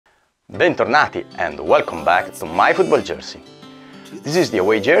Bentornati and welcome back to my football jersey. This is the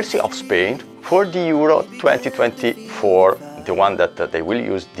away jersey of Spain for the Euro 2024, the one that they will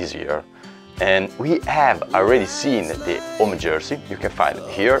use this year. And we have already seen the home jersey. You can find it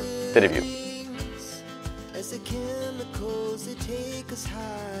here, the review. As the chemicals they take us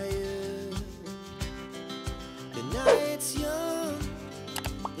higher. The night's young,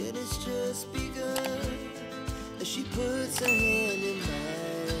 it has just begun. As she puts her hand in mine,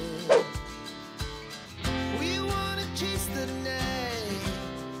 we wanna chase the night,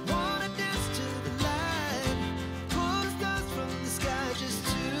 wanna dance to the light, pull the stars from the sky, just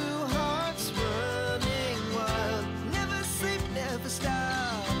two hearts running wild. Never sleep, never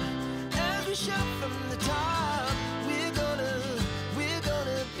stop, as we shout from the top. We're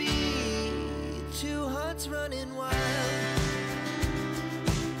gonna be two hearts running wild.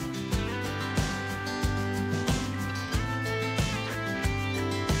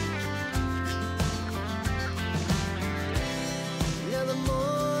 The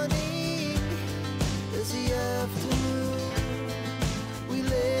morning is the afternoon. We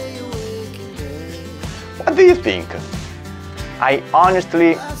lay awake in bed. What do you think? I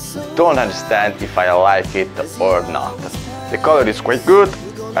honestly don't understand if I like it or not. The color is quite good.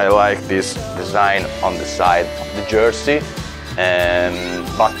 I like this design on the side of the jersey,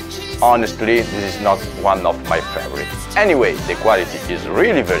 but honestly this is not one of my favorites. Anyway, the quality is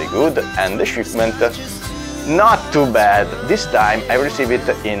really very good and the shipment not too bad. This time I received it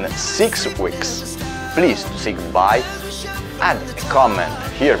in 6 weeks. Please say goodbye, add a comment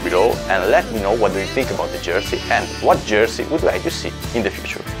here below and let me know what do you think about the jersey and what jersey would you like to see in the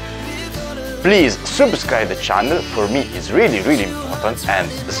future. Please subscribe the channel, for me it's really important, and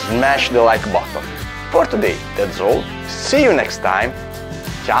smash the like button. For today that's all, see you next time,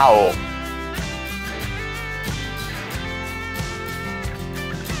 ciao!